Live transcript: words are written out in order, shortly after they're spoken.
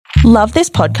Love this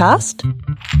podcast?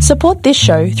 Support this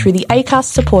show through the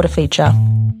Acast supporter feature.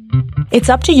 It's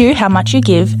up to you how much you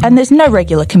give, and there's no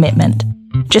regular commitment.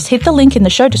 Just hit the link in the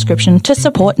show description to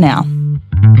support now.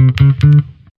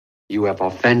 You have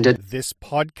offended this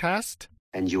podcast,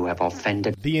 and you have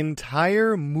offended the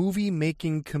entire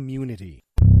movie-making community.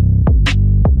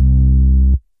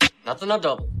 Nothing a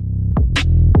double.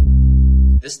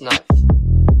 This knife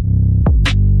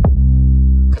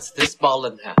cuts this ball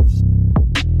in half.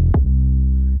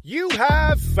 You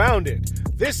have found it.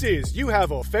 This is You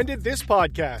Have Offended This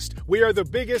Podcast. We are the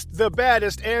biggest, the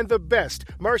baddest, and the best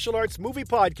martial arts movie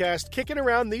podcast kicking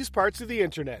around these parts of the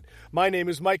internet. My name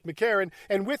is Mike McCarran,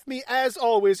 and with me, as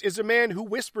always, is a man who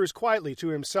whispers quietly to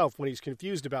himself when he's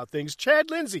confused about things,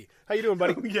 Chad Lindsay. How you doing,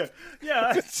 buddy?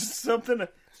 Yeah, it's just something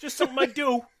I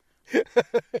do.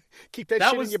 Keep that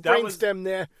shit in your brainstem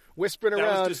there, whispering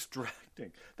around.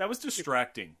 That was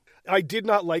distracting. I did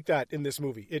not like that in this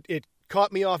movie. It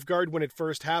caught me off guard when it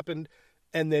first happened,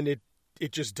 and then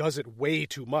it just does it way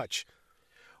too much.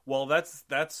 Well, that's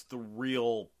the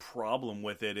real problem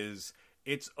with it, is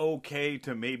it's okay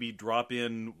to maybe drop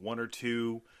in one or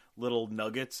two little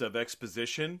nuggets of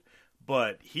exposition,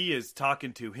 but he is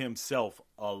talking to himself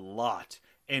a lot,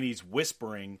 and he's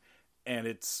whispering, and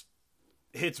it's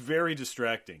very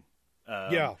distracting.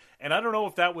 Yeah. And I don't know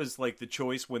if that was like the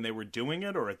choice when they were doing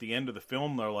it, or at the end of the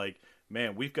film, they're like,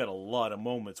 man, we've got a lot of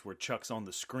moments where Chuck's on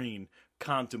the screen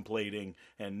contemplating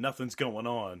and nothing's going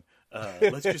on.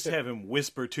 Let's just have him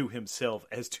whisper to himself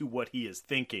as to what he is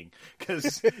thinking.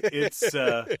 Because it's,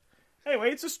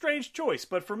 anyway, it's a strange choice.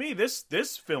 But for me,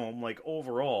 this film, like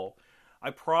overall, I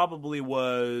probably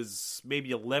was maybe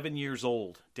 11 years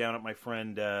old down at my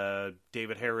friend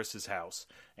David Harris's house.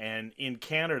 And in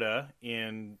Canada,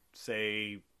 in,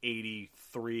 say,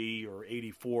 83 or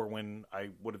 84, when I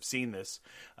would have seen this,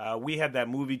 we had that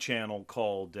movie channel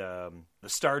called the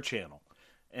Star Channel.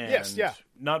 And yes, yeah.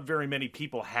 Not very many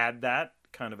people had that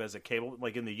kind of as a cable.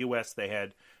 Like in the U.S., they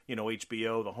had,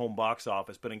 HBO, the home box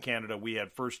office. But in Canada, we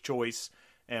had First Choice,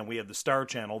 and we had the Star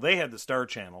Channel. They had the Star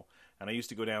Channel. And I used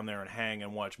to go down there and hang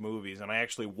and watch movies. And I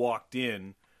actually walked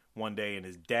in one day, and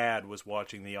his dad was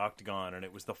watching The Octagon, and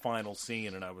it was the final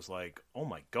scene. And I was like, oh,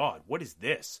 my God, what is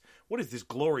this? What is this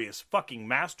glorious fucking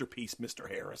masterpiece, Mr.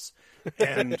 Harris?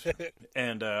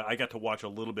 And I got to watch a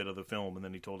little bit of the film, and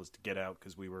then he told us to get out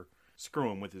because we were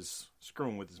screwing with his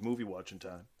movie watching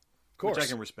time. Of course. Which I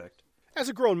can respect. As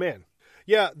a grown man.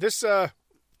 Yeah, this,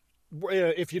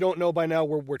 if you don't know by now,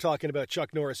 we're talking about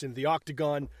Chuck Norris in The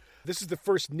Octagon. This is the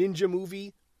first ninja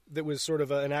movie that was sort of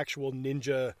an actual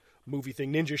ninja movie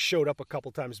thing. Ninja showed up a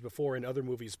couple times before in other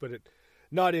movies, but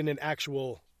not in an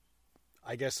actual,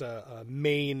 I guess, a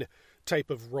main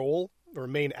type of role or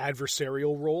main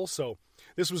adversarial role. So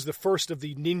this was the first of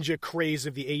the ninja craze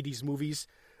of the 80s movies.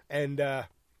 And the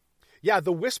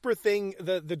whisper thing,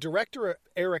 the director,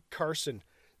 Eric Carson,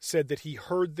 said that he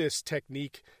heard this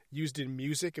technique used in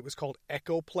music. It was called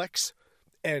Echoplex,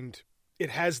 and it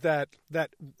has that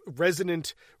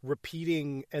resonant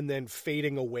repeating and then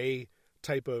fading away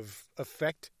type of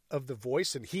effect of the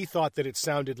voice. And he thought that it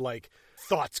sounded like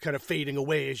thoughts kind of fading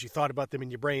away as you thought about them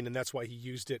in your brain. And that's why he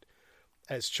used it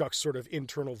as Chuck's sort of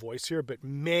internal voice here. But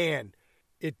man,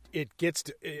 it gets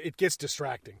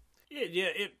distracting. Yeah,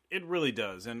 it really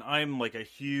does. And I'm like a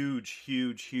huge,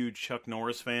 huge, huge Chuck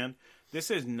Norris fan. This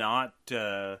is not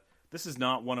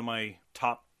one of my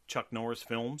top Chuck Norris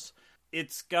films.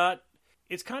 It's kind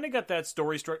of got that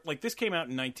story structure. Like, this came out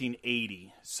in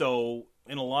 1980, so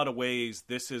in a lot of ways,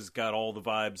 this has got all the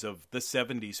vibes of the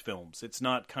 70s films. It's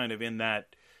not kind of in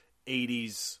that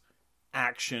 80s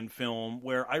action film,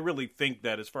 where I really think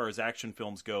that as far as action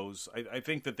films goes, I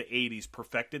think that the 80s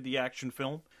perfected the action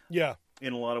film. Yeah.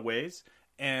 In a lot of ways.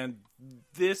 And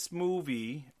this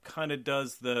movie kind of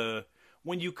does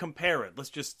when you compare it, let's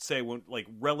just say, like,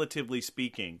 relatively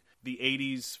speaking, the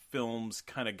 80s films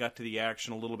kind of got to the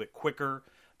action a little bit quicker.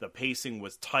 The pacing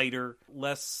was tighter,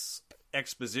 less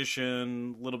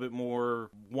exposition, a little bit more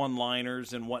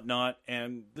one-liners and whatnot.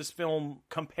 And this film,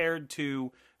 compared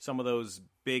to some of those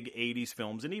big 80s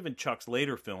films and even Chuck's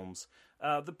later films,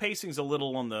 the pacing's a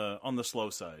little on the slow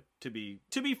side, to be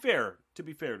fair to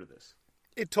this.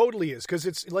 It totally is, because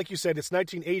it's, like you said, it's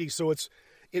 1980, so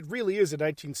it really is a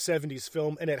 1970s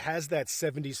film, and it has that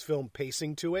 70s film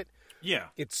pacing to it. Yeah.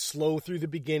 It's slow through the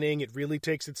beginning. It really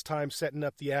takes its time setting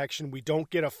up the action. We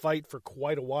don't get a fight for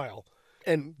quite a while.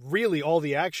 And really, all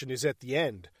the action is at the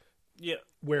end. Yeah.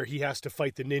 Where he has to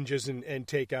fight the ninjas and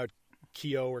take out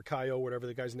Kaio, whatever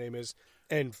the guy's name is,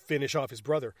 and finish off his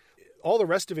brother. All the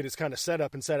rest of it is kind of set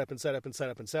up and set up and set up and set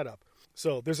up and set up.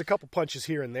 So there's a couple punches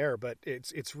here and there, but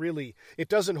it's really, it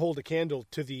doesn't hold a candle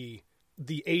to the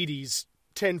 80s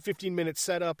 10, 15-minute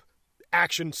setup,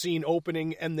 action scene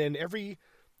opening, and then every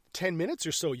 10 minutes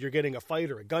or so you're getting a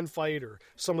fight or a gunfight or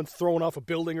someone thrown off a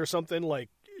building or something. Like,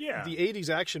 the 80s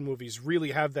action movies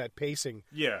really have that pacing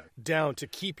down to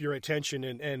keep your attention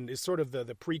and is sort of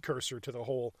the precursor to the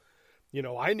whole,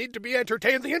 I need to be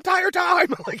entertained the entire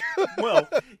time. Like, well,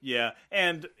 yeah.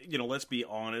 And, let's be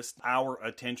honest, our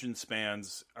attention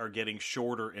spans are getting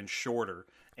shorter and shorter.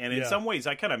 And in some ways,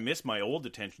 I kind of miss my old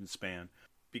attention span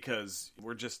because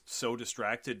we're just so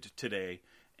distracted today.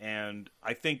 And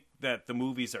I think that the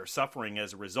movies are suffering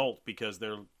as a result because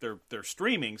they're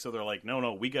streaming. So they're like,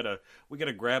 no, we gotta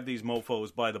grab these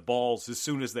mofos by the balls as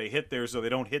soon as they hit there, so they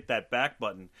don't hit that back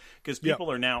button. Because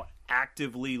people are now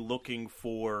actively looking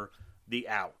for the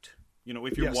out.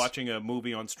 If you're watching a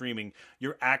movie on streaming,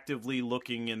 you're actively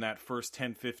looking in that first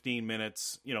 10, 15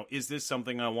 minutes. Is this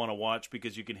something I want to watch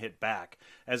because you can hit back,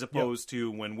 as opposed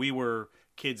to when we were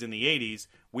kids in the 80s,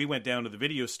 we went down to the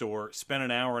video store, spent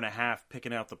an hour and a half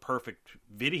picking out the perfect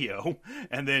video,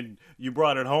 and then you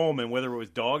brought it home, and whether it was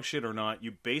dog shit or not,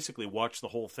 you basically watched the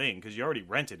whole thing because you already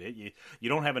rented it. You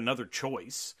don't have another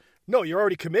choice. No, you're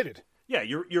already committed. Yeah,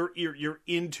 you're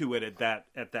into it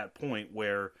at that point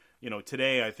where,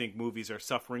 today I think movies are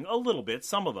suffering a little bit,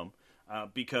 some of them,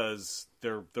 because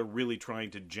they're really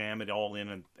trying to jam it all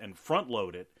in and front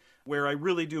load it. Where I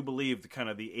really do believe the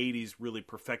 80s really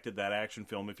perfected that action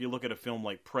film. If you look at a film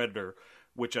like Predator,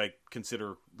 which I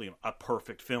consider a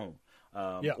perfect film,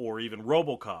 or even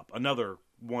RoboCop, another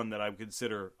one that I would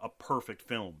consider a perfect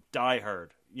film. Die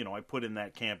Hard, I put in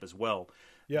that camp as well.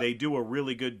 Yeah. They do a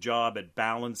really good job at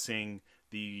balancing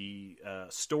the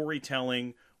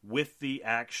storytelling with the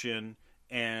action,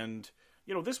 and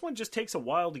this one just takes a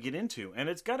while to get into, and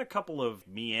it's got a couple of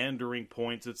meandering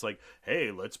points. It's like, hey,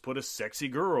 let's put a sexy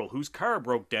girl whose car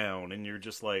broke down, and you're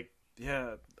just like,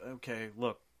 yeah, okay,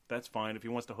 look, that's fine if he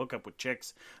wants to hook up with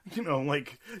chicks,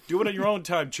 like, do it on your own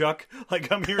time, Chuck. Like,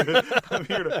 I'm here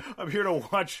to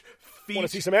watch feet. Want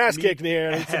to see some ass kicked in the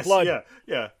air and some blood.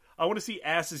 Yeah. I want to see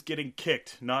asses getting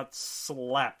kicked, not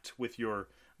slapped with your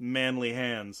manly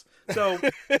hands. So,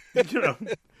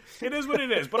 it is what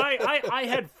it is. But I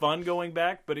had fun going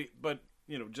back. But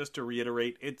just to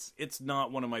reiterate, it's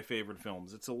not one of my favorite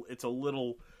films. It's a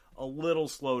little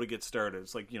slow to get started.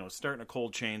 It's like starting a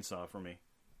cold chainsaw for me.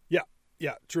 Yeah,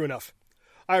 true enough.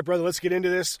 All right, brother, let's get into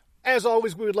this. As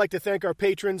always, we would like to thank our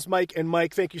patrons, Mike and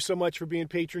Mike. Thank you so much for being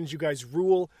patrons. You guys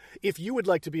rule. If you would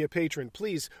like to be a patron,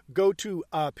 please go to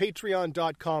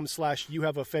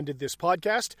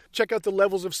patreon.com/youhaveoffendedthispodcast. Check out the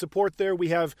levels of support there. We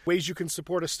have ways you can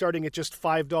support us starting at just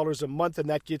 $5 a month, and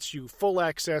that gets you full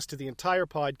access to the entire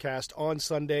podcast on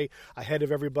Sunday ahead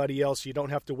of everybody else. You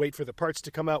don't have to wait for the parts to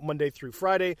come out Monday through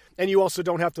Friday, and you also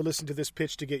don't have to listen to this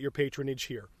pitch to get your patronage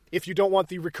here. If you don't want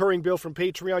the recurring bill from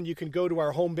Patreon, you can go to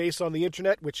our home base on the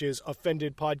internet, which is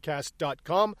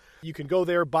offendedpodcast.com. You can go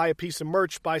there, buy a piece of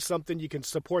merch, buy something. You can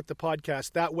support the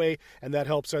podcast that way, and that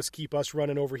helps us keep us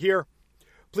running over here.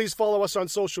 Please follow us on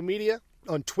social media.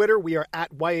 On Twitter, we are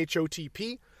at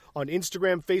YHOTP. On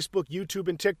Instagram, Facebook, YouTube,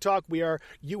 and TikTok, we are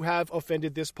You Have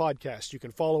Offended This Podcast. You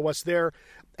can follow us there,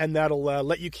 and that'll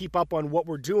let you keep up on what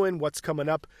we're doing, what's coming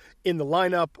up in the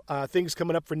lineup, things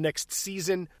coming up for next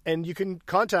season. And you can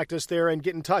contact us there and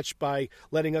get in touch by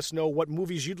letting us know what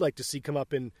movies you'd like to see come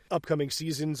up in upcoming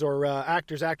seasons or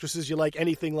actors, actresses you like,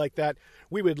 anything like that.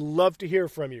 We would love to hear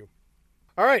from you.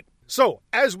 All right, so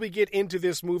as we get into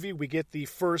this movie, we get the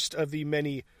first of the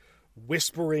many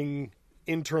whispering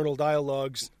internal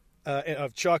dialogues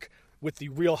of Chuck with the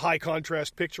real high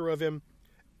contrast picture of him,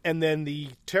 and then the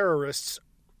terrorists,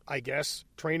 I guess,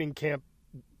 training camp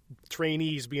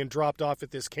trainees being dropped off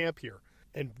at this camp here,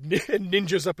 and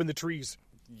ninjas up in the trees.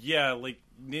 Yeah, like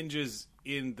ninjas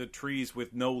in the trees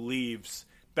with no leaves,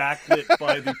 backlit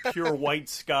by the pure white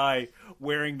sky,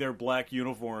 wearing their black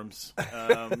uniforms.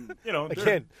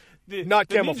 Again, not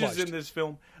camouflaged. Ninjas in this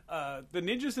film. The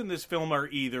ninjas in this film are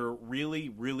either really,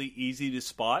 really easy to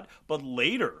spot, but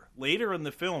later in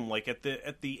the film, like at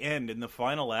the end, in the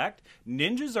final act,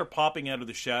 ninjas are popping out of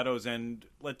the shadows, and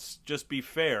let's just be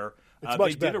fair,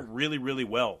 they did it really, really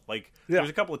well. Like, there's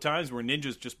a couple of times where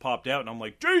ninjas just popped out, and I'm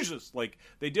like, Jesus! Like,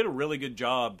 they did a really good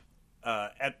job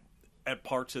at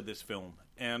parts of this film.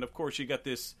 And, of course, you got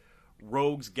this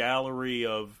rogues gallery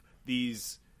of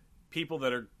these people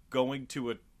that are going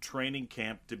to a training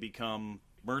camp to become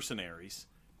mercenaries,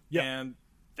 and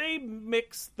they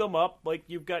mix them up. Like,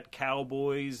 you've got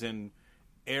cowboys and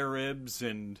Arabs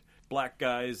and black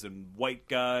guys and white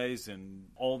guys and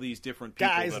all these different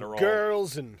people guys that are and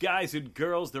girls. Guys and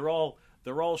girls. They're all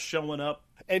They're all showing up.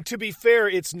 And to be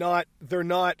fair, they're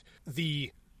not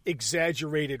the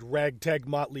exaggerated ragtag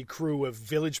motley crew of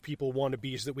Village People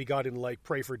wannabes that we got in like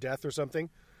Pray for Death or something.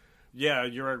 Yeah,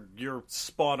 you're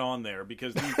spot on there,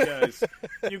 because these guys,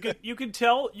 you can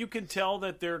tell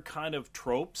that they're kind of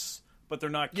tropes, but they're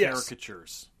not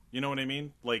caricatures. You know what I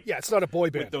mean? Like, yeah, it's not a boy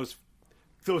band. With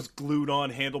those glued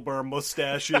on handlebar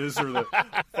mustaches or the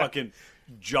fucking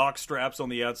jock straps on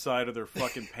the outside of their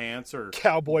fucking pants, or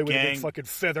cowboy with a big fucking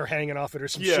feather hanging off it or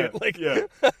some shit. Like,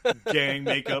 gang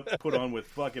makeup put on with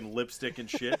fucking lipstick and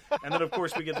shit. And then of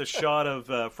course we get the shot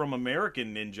of from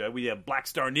American Ninja. We have Black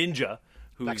Star Ninja,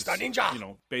 who's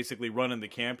basically running the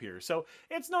camp here. So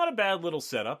it's not a bad little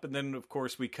setup. And then of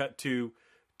course we cut to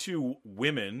two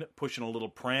women pushing a little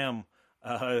pram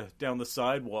down the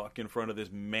sidewalk in front of this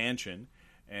mansion,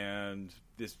 and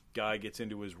this guy gets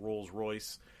into his Rolls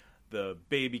Royce. The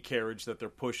baby carriage that they're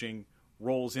pushing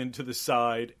rolls into the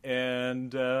side,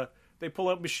 and they pull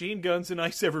out machine guns and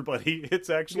ice everybody. It's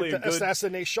actually a good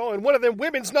assassination, and one of them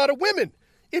women's not a woman.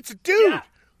 It's a dude. Yeah,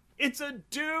 it's a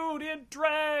dude in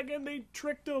drag, and they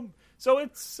tricked him. So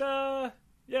it's I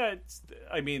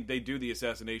mean, they do the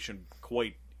assassination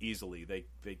quite easily. They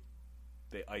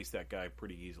ice that guy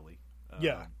pretty easily.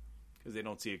 Because they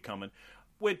don't see it coming,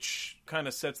 which kind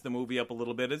of sets the movie up a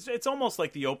little bit. It's almost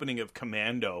like the opening of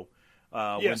Commando,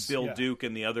 when Bill Duke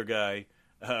and the other guy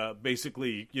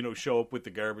basically, show up with the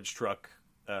garbage truck,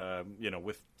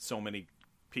 with so many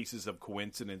pieces of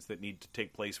coincidence that need to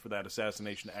take place for that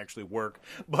assassination to actually work.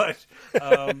 But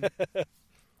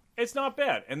it's not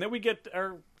bad. And then we get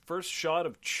our first shot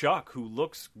of Chuck, who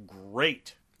looks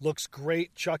great. Looks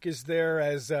great. Chuck is there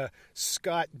as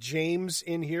Scott James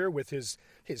in here with his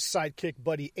sidekick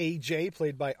buddy AJ,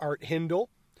 played by Art Hindle.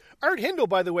 Art Hindle,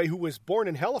 by the way, who was born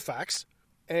in Halifax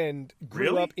and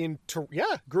grew up in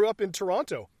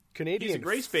Toronto. Canadian. He's a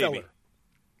Grace fella. baby.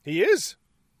 He is.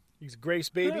 He's a Grace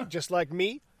baby, just like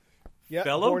me. Yeah,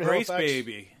 fellow Grace Halifax,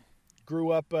 baby. Grew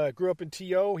up in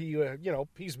TO. He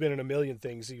he's been in a million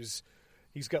things.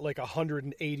 He's got like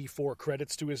 184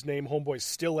 credits to his name. Homeboy's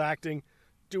still acting.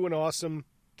 Doing awesome.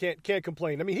 Can't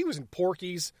complain. I mean, he was in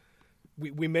Porky's.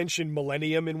 We mentioned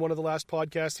Millennium in one of the last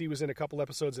podcasts. He was in a couple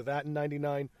episodes of that in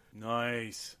 '99.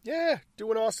 Nice. Yeah,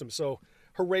 doing awesome. So,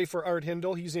 hooray for Art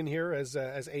Hindle. He's in here as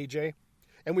AJ.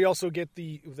 And we also get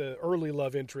the early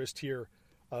love interest here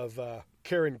of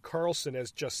Karen Carlson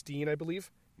as Justine, I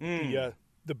believe. The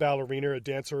ballerina, a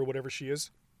dancer, or whatever she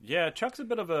is. Yeah, Chuck's a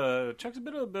bit of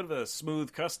a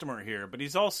smooth customer here, but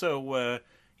he's also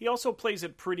he also plays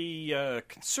it pretty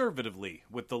conservatively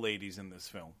with the ladies in this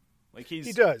film. Like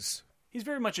he does. He's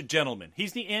very much a gentleman.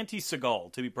 He's the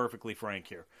anti-Seagal, to be perfectly frank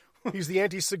here. He's the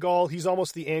anti-Seagal. He's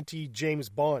almost the anti-James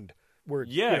Bond. Where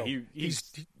he's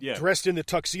dressed in the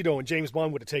tuxedo, and James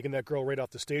Bond would have taken that girl right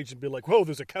off the stage and be like, "Whoa,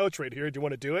 there's a couch right here. Do you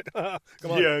want to do it?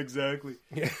 Come on." Yeah, exactly.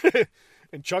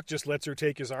 And Chuck just lets her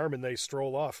take his arm, and they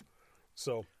stroll off.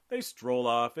 So they stroll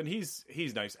off, and he's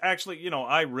nice. Actually,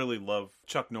 I really love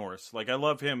Chuck Norris. Like, I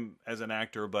love him as an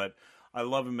actor, but I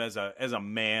love him as a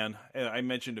man. I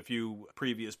mentioned a few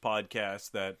previous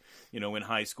podcasts that, in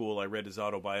high school I read his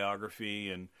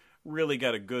autobiography and really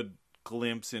got a good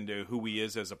glimpse into who he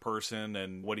is as a person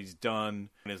and what he's done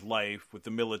in his life with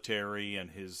the military and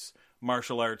his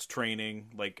martial arts training.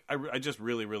 Like, I just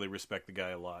really, really respect the guy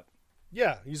a lot.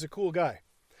 Yeah, he's a cool guy.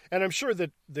 And I'm sure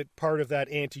that part of that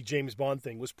anti-James Bond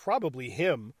thing was probably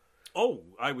him. Oh,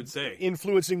 I would say.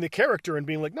 Influencing the character and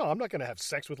being like, no, I'm not going to have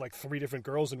sex with like 3 different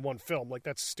girls in one film. Like,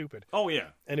 that's stupid. Oh, yeah.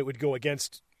 And it would go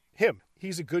against him.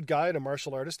 He's a good guy and a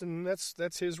martial artist, and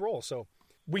that's his role. So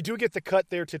we do get the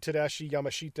cut there to Tadashi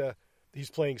Yamashita. He's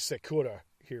playing Sakura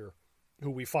here,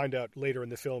 who we find out later in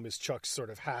the film is Chuck's sort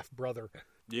of half-brother.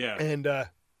 Yeah. And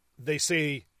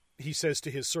he says to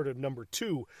his sort of number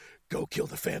 2, go kill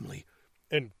the family.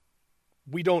 And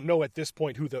we don't know at this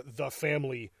point who the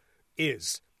family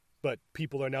is. But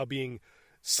people are now being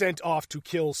sent off to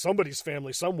kill somebody's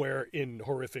family somewhere in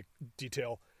horrific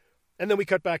detail. And then we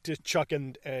cut back to Chuck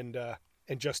and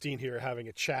Justine here having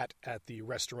a chat at the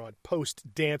restaurant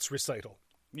post-dance recital.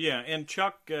 Yeah, and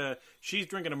Chuck, she's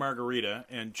drinking a margarita,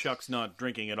 and Chuck's not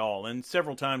drinking at all. And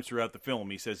several times throughout the film,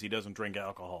 he says he doesn't drink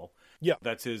alcohol. Yeah.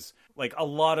 That's his, like, a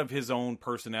lot of his own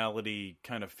personality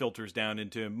kind of filters down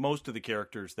into most of the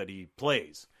characters that he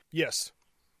plays. Yes.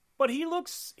 But he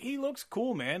looks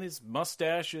cool, man. His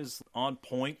mustache is on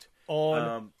point.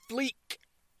 On fleek.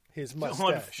 His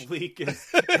mustache. On fleek,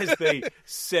 as they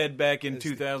said back in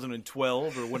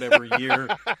 2012 or whatever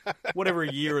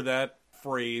year that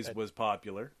phrase was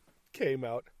popular. Came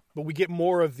out. But we get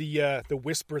more of the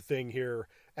whisper thing here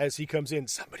as he comes in.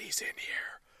 Somebody's in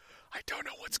here. I don't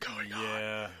know what's going on.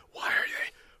 Yeah. Why are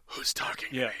they? Who's talking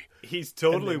to Yeah. me? He's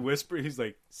totally whispering. He's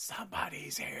like,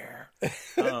 somebody's here.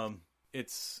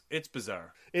 It's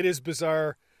bizarre. It is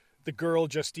bizarre. The girl,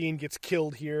 Justine, gets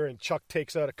killed here, and Chuck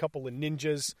takes out a couple of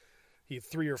ninjas. He had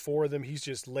 3 or 4 of them. He's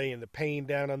just laying the pain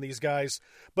down on these guys.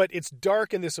 But it's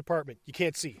dark in this apartment. You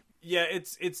can't see. Yeah,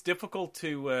 it's difficult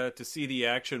to see the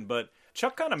action, but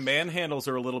Chuck kind of manhandles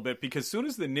her a little bit because as soon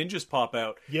as the ninjas pop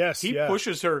out,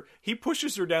 he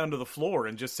pushes her down to the floor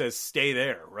and just says, "Stay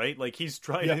there," right? Like he's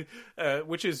trying to,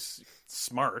 which is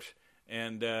smart.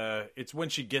 And it's when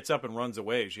she gets up and runs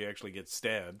away, she actually gets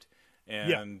stabbed.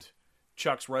 And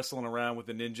Chuck's wrestling around with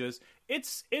the ninjas.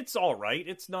 It's all right.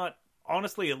 It's not,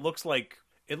 honestly, it looks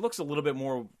a little bit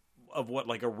more of what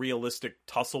like a realistic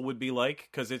tussle would be like,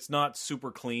 because it's not super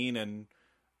clean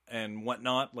and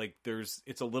whatnot. Like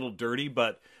it's a little dirty,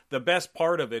 but the best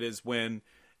part of it is when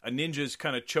a ninja's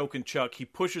kind of choking Chuck, he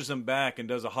pushes him back and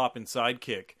does a hop and side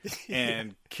kick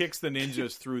and kicks the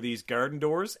ninjas through these garden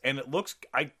doors. And it looks,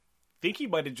 I think he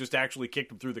might have just actually kicked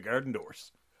them through the garden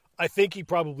doors. I think he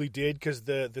probably did, because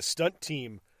the stunt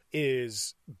team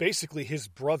is basically his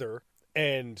brother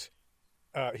and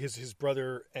his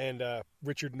brother and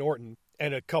Richard Norton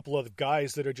and a couple of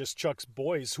guys that are just Chuck's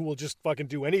boys who will just fucking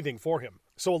do anything for him.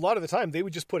 So a lot of the time they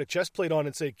would just put a chest plate on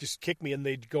and say, "Just kick me," and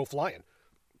they'd go flying.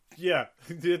 Yeah,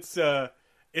 it's a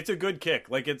good kick.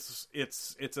 Like it's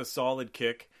a solid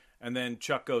kick. And then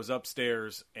Chuck goes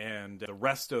upstairs, and the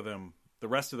rest of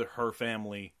her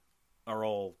family are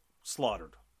all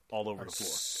slaughtered all over the floor.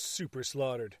 Super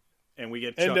slaughtered. And we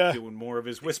get Chuck doing more of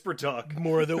his whisper talk.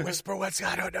 More of the whisper,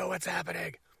 I don't know what's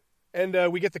happening.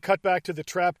 And we get the cut back to the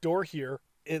trap door here,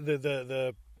 in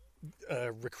the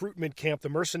recruitment camp, the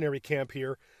mercenary camp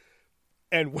here.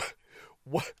 And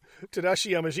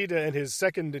Tadashi Yamashita and his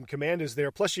second in command is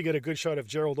there. Plus you get a good shot of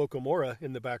Gerald Okamura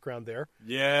in the background there.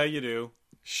 Yeah, you do.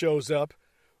 Shows up.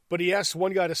 But he asks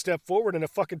one guy to step forward, and a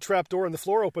fucking trap door in the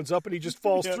floor opens up, and he just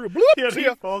falls through. Bloop,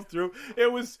 he falls through.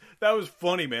 That was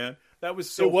funny, man. That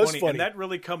was so funny. And that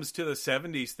really comes to the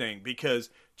 70s thing, because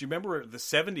do you remember the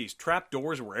 70s? Trap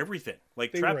doors were everything.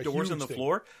 Like trap doors in the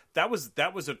floor. That was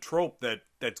a trope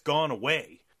that's gone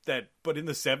away. But in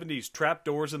the 70s, trap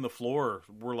doors in the floor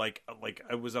were like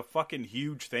it was a fucking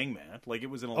huge thing, man. Like it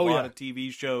was in a lot of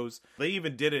TV shows. They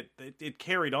even did it. It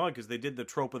carried on because they did the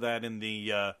trope of that in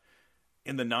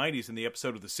the 90s in the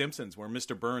episode of The Simpsons where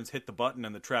Mr. Burns hit the button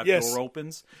and the trap door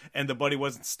opens and the buddy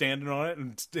wasn't standing on it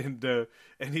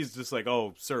and he's just like,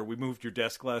 "Oh, sir, we moved your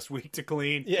desk last week to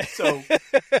clean." Yeah. So,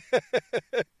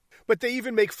 but they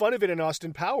even make fun of it in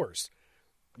Austin Powers.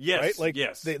 Yes, right? Like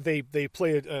yes. They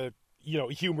play a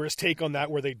humorous take on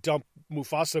that where they dump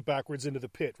Mufasa backwards into the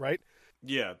pit, right?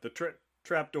 Yeah, the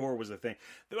trap door was a thing.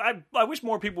 I wish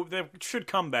more people should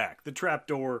come back. The trap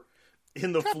door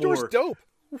in the floor. Trap door's dope.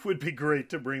 Would be great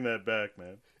to bring that back,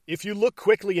 man. If you look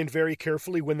quickly and very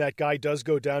carefully when that guy does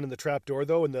go down in the trap door,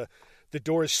 though, and the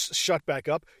door is shut back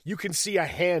up, you can see a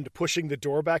hand pushing the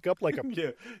door back up, like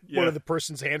one of the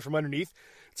person's hand from underneath.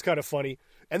 It's kind of funny.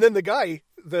 And then the guy,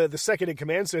 the second in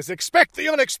command, says, "Expect the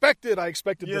unexpected." I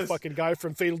expected the fucking guy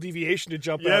from Fatal Deviation to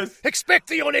jump out. Expect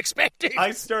the unexpected.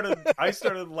 I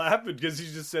started laughing because he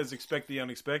just says, "Expect the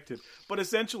unexpected." But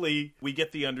essentially, we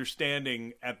get the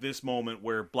understanding at this moment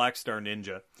where Black Star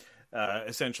Ninja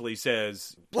essentially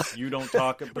says, "You don't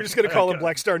talk." We're just going to call him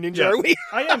Black Star Ninja, are we?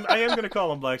 I am going to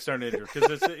call him Black Star Ninja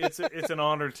because it's an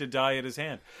honor to die at his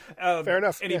hand. Fair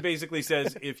enough. And he basically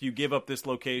says, if you give up this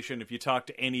location, if you talk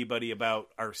to anybody about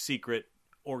our secret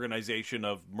organization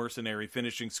of mercenary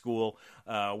finishing school,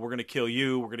 we're going to kill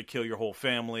you. We're going to kill your whole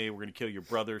family. We're going to kill your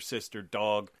brother, sister,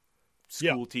 dog,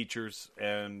 school teachers,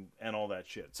 and all that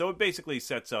shit. So it basically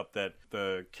sets up that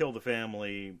the kill the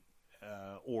family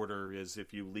order is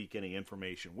if you leak any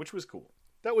information, which was cool.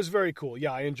 That was very cool.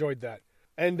 Yeah, I enjoyed that.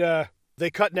 And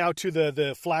they cut now to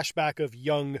the flashback of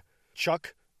young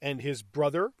Chuck and his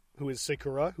brother, who is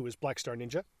Sakura, who is Black Star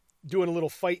Ninja, doing a little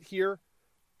fight here.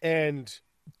 And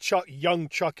young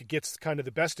Chuck gets kind of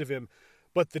the best of him,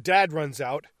 but the dad runs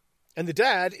out. And the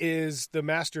dad is the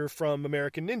master from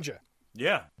American Ninja.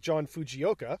 Yeah. John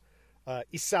Fujioka,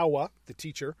 Isawa, the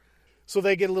teacher. So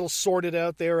they get a little sorted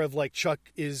out there of like Chuck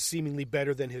is seemingly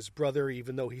better than his brother,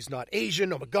 even though he's not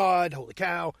Asian. Oh my God, holy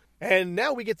cow. And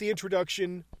now we get the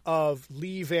introduction of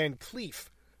Lee Van Cleef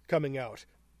coming out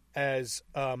as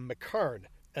McCarn.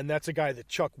 And that's a guy that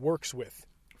Chuck works with.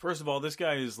 First of all, this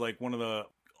guy is like one of the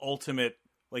ultimate,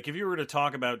 like if you were to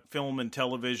talk about film and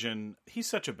television, he's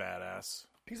such a badass.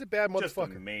 He's a bad motherfucker.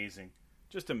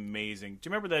 Just amazing. Do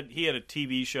you remember that he had a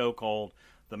TV show called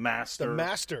The Master? The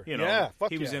Master. You know, yeah.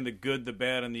 He was in The Good, the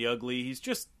Bad, and the Ugly. He's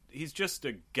just just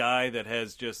a guy that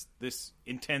has just this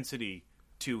intensity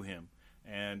to him,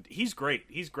 and he's great.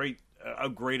 He's great, a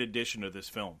great addition to this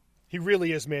film. He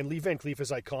really is, man. Lee Van Cleef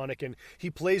is iconic, and he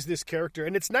plays this character,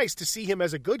 and it's nice to see him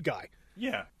as a good guy.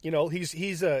 Yeah. You know,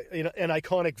 he's an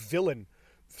iconic villain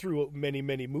through many,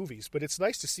 many movies, but it's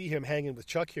nice to see him hanging with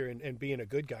Chuck here and being a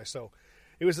good guy. So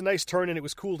it was a nice turn, and it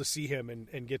was cool to see him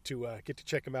and get to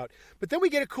check him out. But then we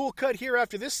get a cool cut here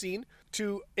after this scene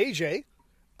to AJ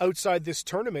outside this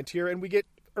tournament here, and we get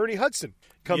Ernie Hudson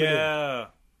coming in. Yeah.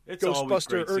 It's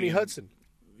Ghostbuster Ernie Hudson.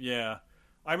 Yeah.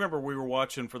 I remember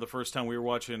for the first time,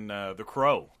 The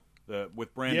Crow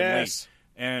with Brandon Lee.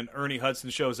 And Ernie Hudson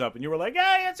shows up, and you were like,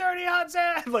 "Hey, it's Ernie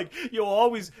Hudson!" Like you're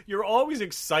always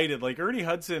excited. Like Ernie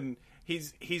Hudson,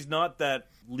 he's not that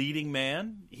leading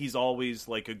man. He's always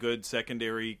like a good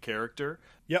secondary character.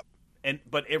 Yep.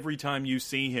 But every time you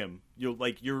see him,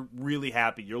 you're really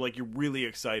happy. You're really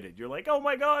excited. You're like, "Oh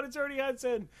my God, it's Ernie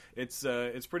Hudson!" It's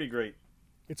pretty great.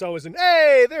 It's always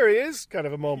 "Hey, there he is" kind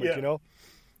of a moment, you know.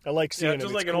 I like seeing him.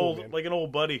 Just like an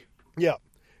old buddy. Yeah,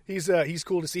 he's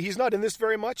cool to see. He's not in this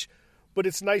very much. But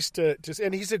it's nice to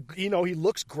and he's he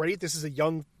looks great. This is a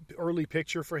young, early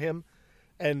picture for him.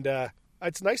 And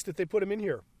it's nice that they put him in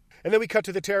here. And then we cut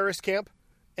to the terrorist camp,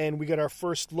 and we get our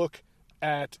first look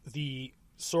at the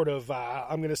sort of,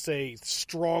 I'm going to say,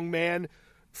 strong man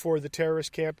for the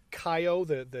terrorist camp, Kaio,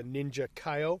 the ninja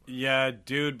Kaio. Yeah,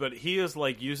 dude, but he is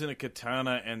like using a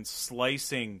katana and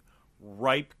slicing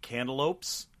ripe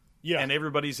cantaloupes. Yeah. And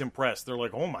everybody's impressed. They're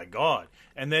like, "Oh my God."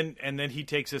 And then he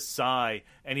takes a sai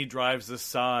and he drives the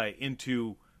sai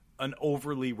into an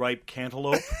overly ripe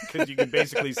cantaloupe because you can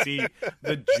basically see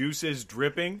the juices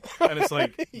dripping. And it's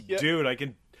like, dude, I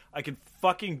can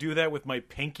fucking do that with my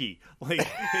pinky. Like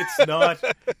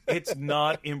it's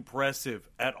not impressive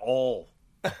at all.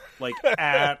 Like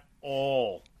at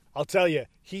all. I'll tell you,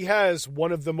 he has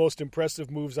one of the most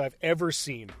impressive moves I've ever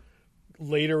seen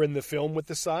later in the film with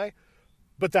the sai.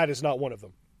 But that is not one of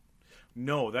them.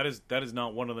 No, that is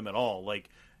not one of them at all. Like,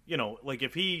 like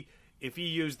if he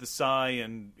used the sai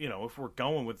and, if we're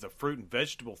going with the fruit and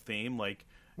vegetable theme, like,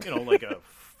 like a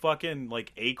fucking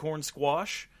like acorn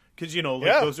squash, because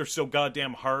those are so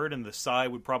goddamn hard and the sai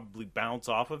would probably bounce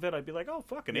off of it. I'd be like, "Oh,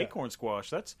 fucking acorn squash.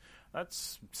 That's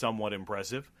somewhat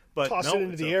impressive." But toss it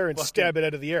into the air and stab it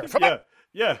out of the air.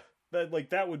 Yeah.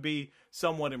 That would be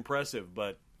somewhat impressive,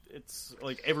 but it's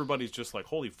like everybody's just like,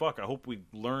 "Holy fuck, I hope we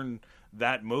learn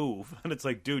that move." And it's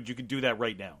like, dude, you could do that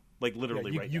right now. Like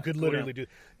literally right now. You could literally do.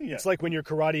 Yeah. It's like when your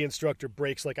karate instructor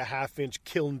breaks like a 1/2-inch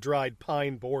kiln-dried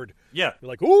pine board. Yeah. You're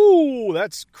like, "Ooh,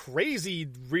 that's crazy."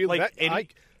 Really,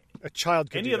 like a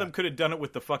child could any do of that. them could have done it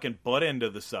with the fucking butt end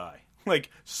of the sai. Like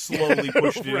slowly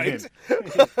pushed it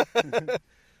in.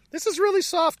 This is really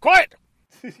soft. Quiet.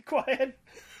 Quiet.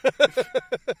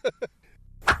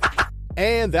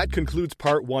 And that concludes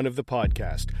part 1 of the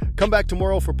podcast. Come back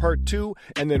tomorrow for part 2,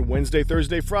 and then Wednesday,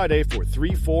 Thursday, Friday for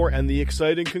 3, 4, and the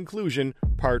exciting conclusion,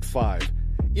 part 5.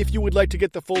 If you would like to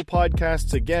get the full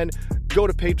podcasts again, go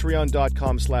to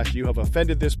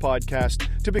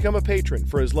patreon.com/youhaveoffendedthispodcast to become a patron.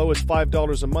 For as low as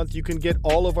 $5 a month, you can get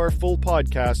all of our full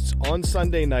podcasts on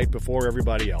Sunday night before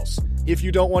everybody else. If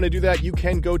you don't want to do that, you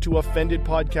can go to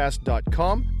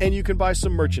offendedpodcast.com and you can buy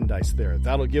some merchandise there.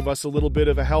 That'll give us a little bit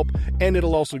of a help, and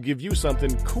it'll also give you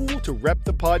something cool to rep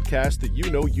the podcast that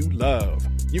you know you love.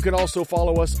 You can also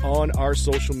follow us on our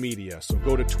social media. So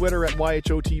go to Twitter at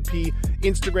YHOTP,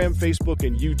 Instagram, Facebook,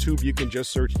 and YouTube. You can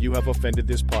just search You Have Offended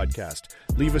This Podcast.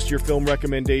 Leave us your film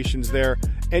recommendations there.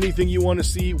 Anything you want to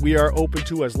see, we are open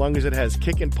to as long as it has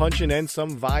kicking, punching, and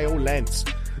some violence.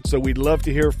 So we'd love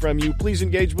to hear from you. Please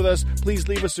engage with us. Please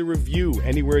leave us a review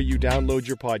anywhere you download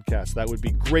your podcast. That would be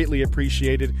greatly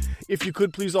appreciated. If you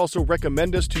could, please also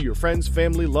recommend us to your friends,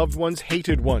 family, loved ones,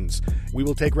 hated ones. We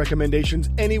will take recommendations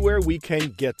anywhere we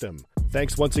can get them.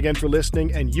 Thanks once again for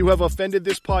listening, and You Have Offended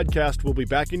This Podcast will be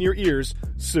back in your ears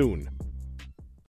soon.